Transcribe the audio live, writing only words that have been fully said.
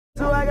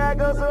I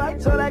go, so I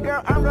told that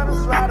girl I'm gonna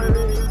slaughter it.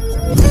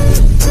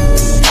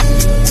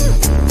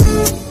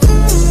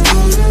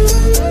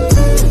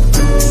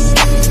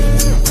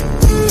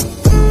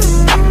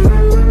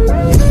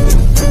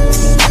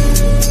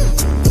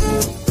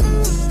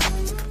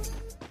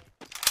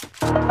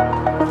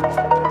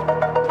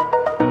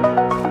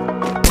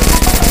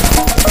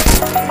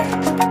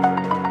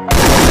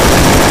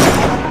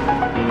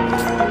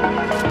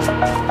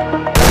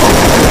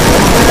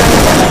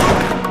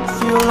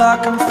 Feel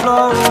like I'm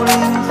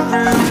floating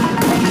through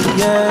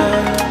the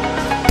air.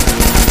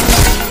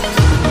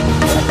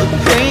 The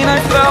pain I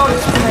felt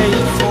is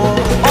paid for,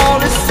 all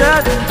is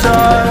said and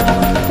done.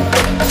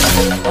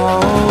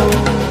 Oh,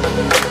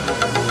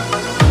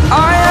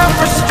 I am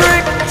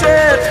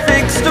restricted,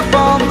 fixed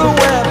upon the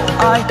web.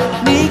 I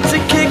need to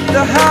kick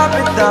the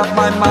habit that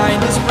my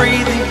mind is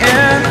breathing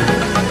in.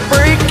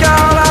 Break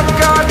out, I've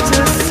got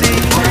to see.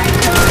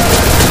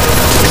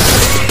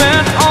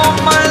 Spent all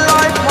my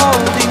life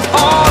holding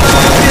all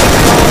of it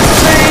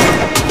closely.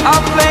 I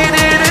played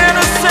it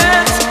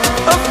innocent,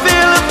 a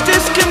feel of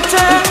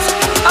discontent.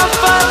 I'm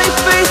finally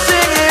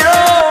facing it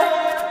all,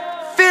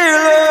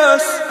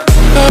 fearless.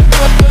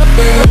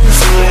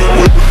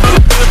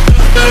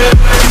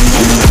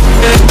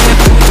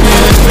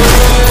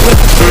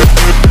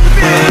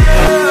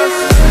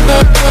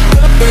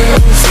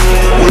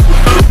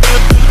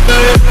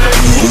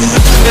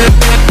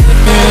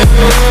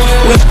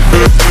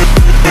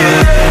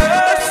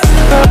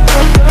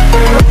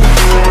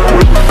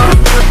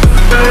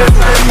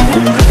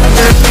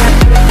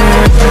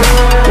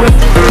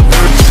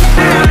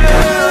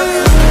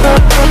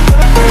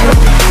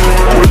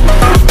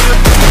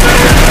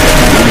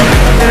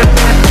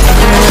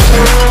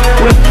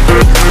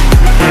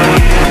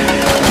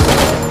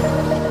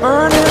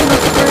 Burning the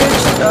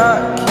bridge that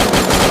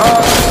keeps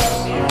us.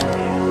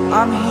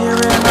 I'm here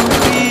and I'm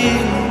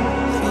feeling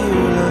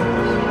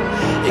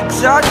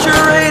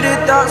exaggerated,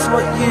 that's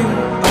what you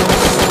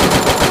assume.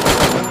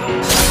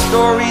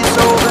 Story's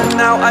over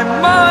now, I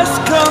must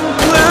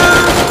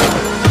conclude.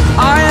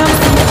 I am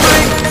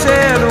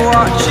conflicted,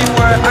 watching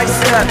where I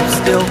step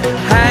still,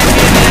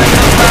 hanging in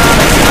the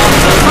balance. Not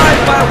the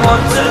life I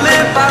want to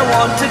live, I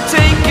want to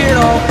take it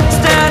all.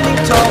 Standing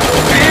tall,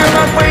 fear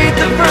I've weighed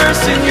the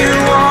person you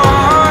are.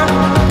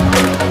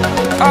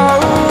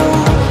 Oh,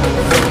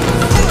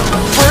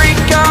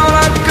 break out,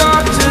 I've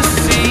got to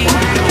see.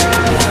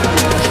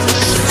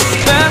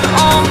 Spent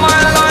all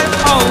my life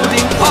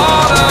holding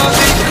all of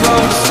it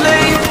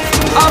closely.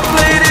 I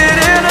played it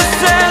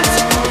innocent,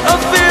 a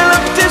feel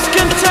of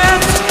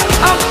discontent.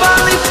 I'm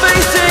finally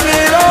facing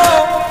it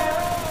all,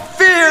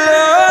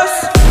 fearless.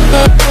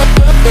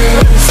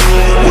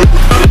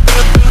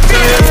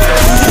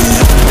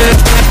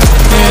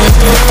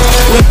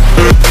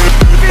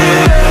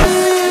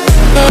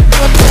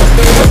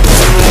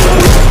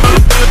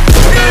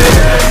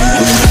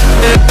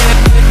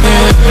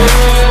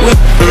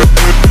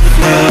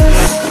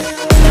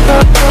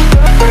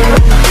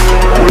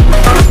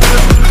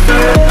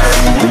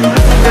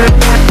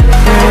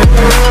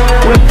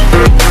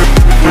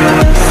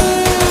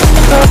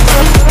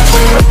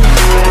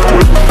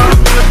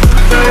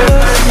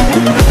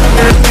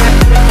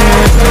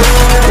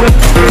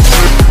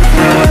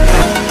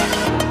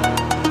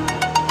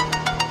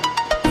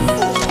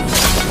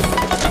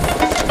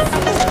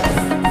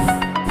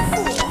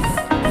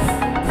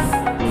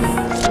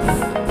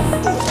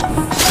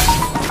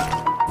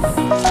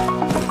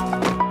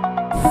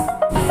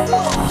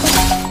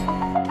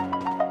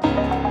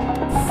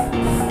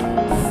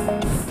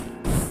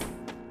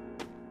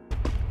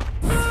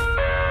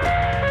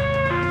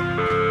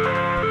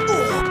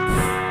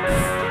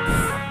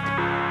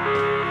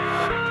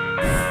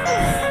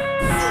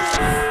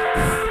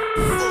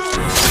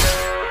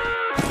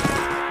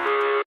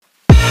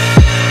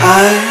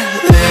 I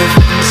live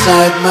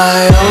inside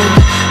my own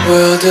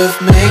world of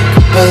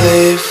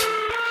make-believe.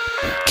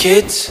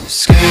 Kids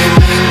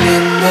screaming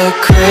in the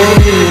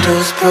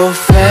cradles,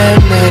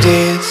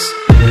 profanities.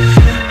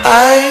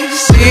 I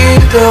see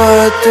the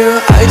world through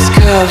eyes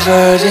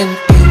covered in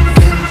ink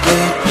and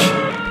bleach.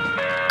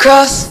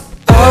 Cross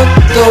out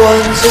the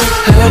ones who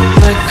heard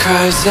my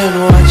cries and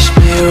watched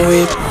me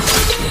weep.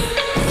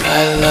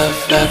 I love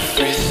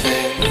everything.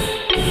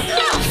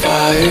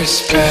 Fire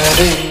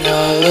spreading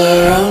all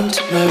around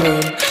my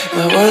room.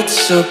 My world's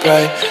so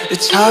bright,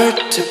 it's hard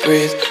to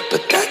breathe,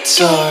 but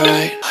that's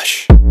alright.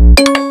 Hush.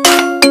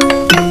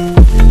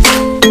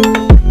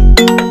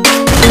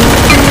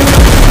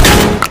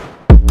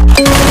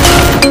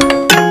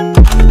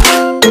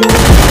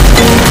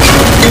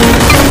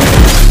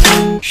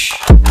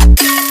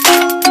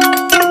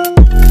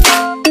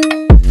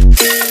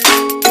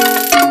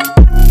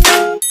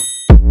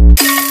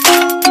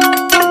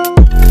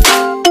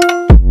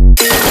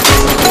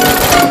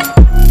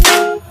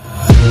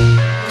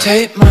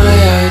 Take my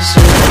eyes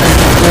open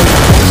from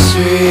this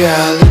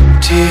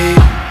reality.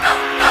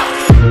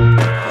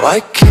 Why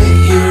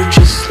can't you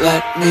just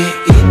let me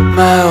eat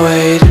my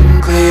weight in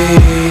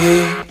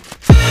glee?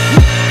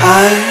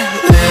 I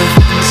live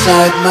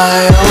inside my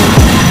own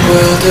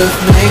world of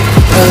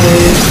make-believe.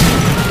 believe.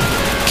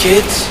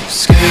 Kids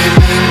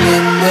screaming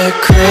in their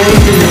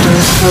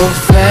cradles,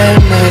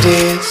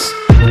 profanities.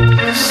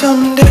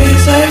 Some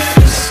days I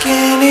feel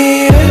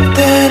skinnier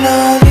than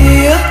all the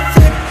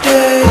other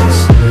days.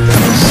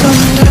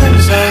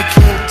 Sometimes I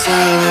can't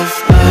tell if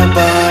my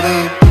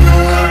body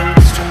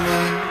belongs to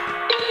me.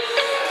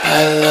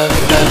 I love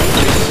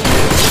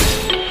everything.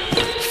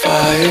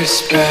 Fire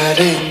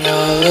spreading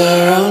all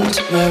around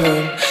my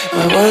room.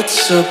 My world's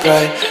so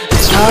bright,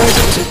 it's hard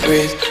to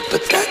breathe,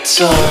 but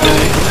that's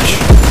alright.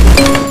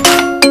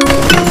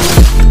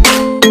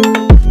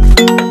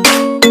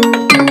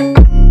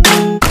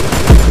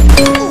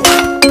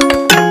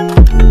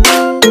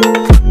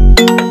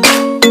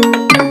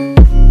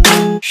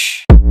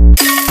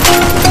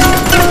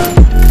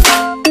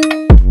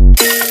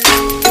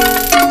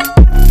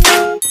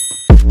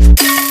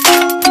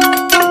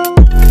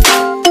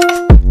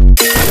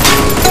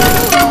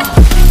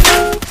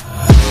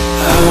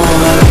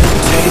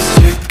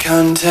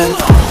 Content,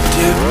 hold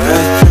your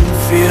breath and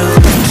feel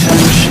the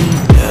tension.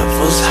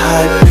 Devils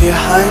hide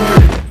behind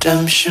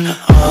redemption.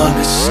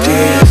 Honesty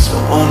is a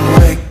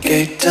one-way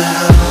gate to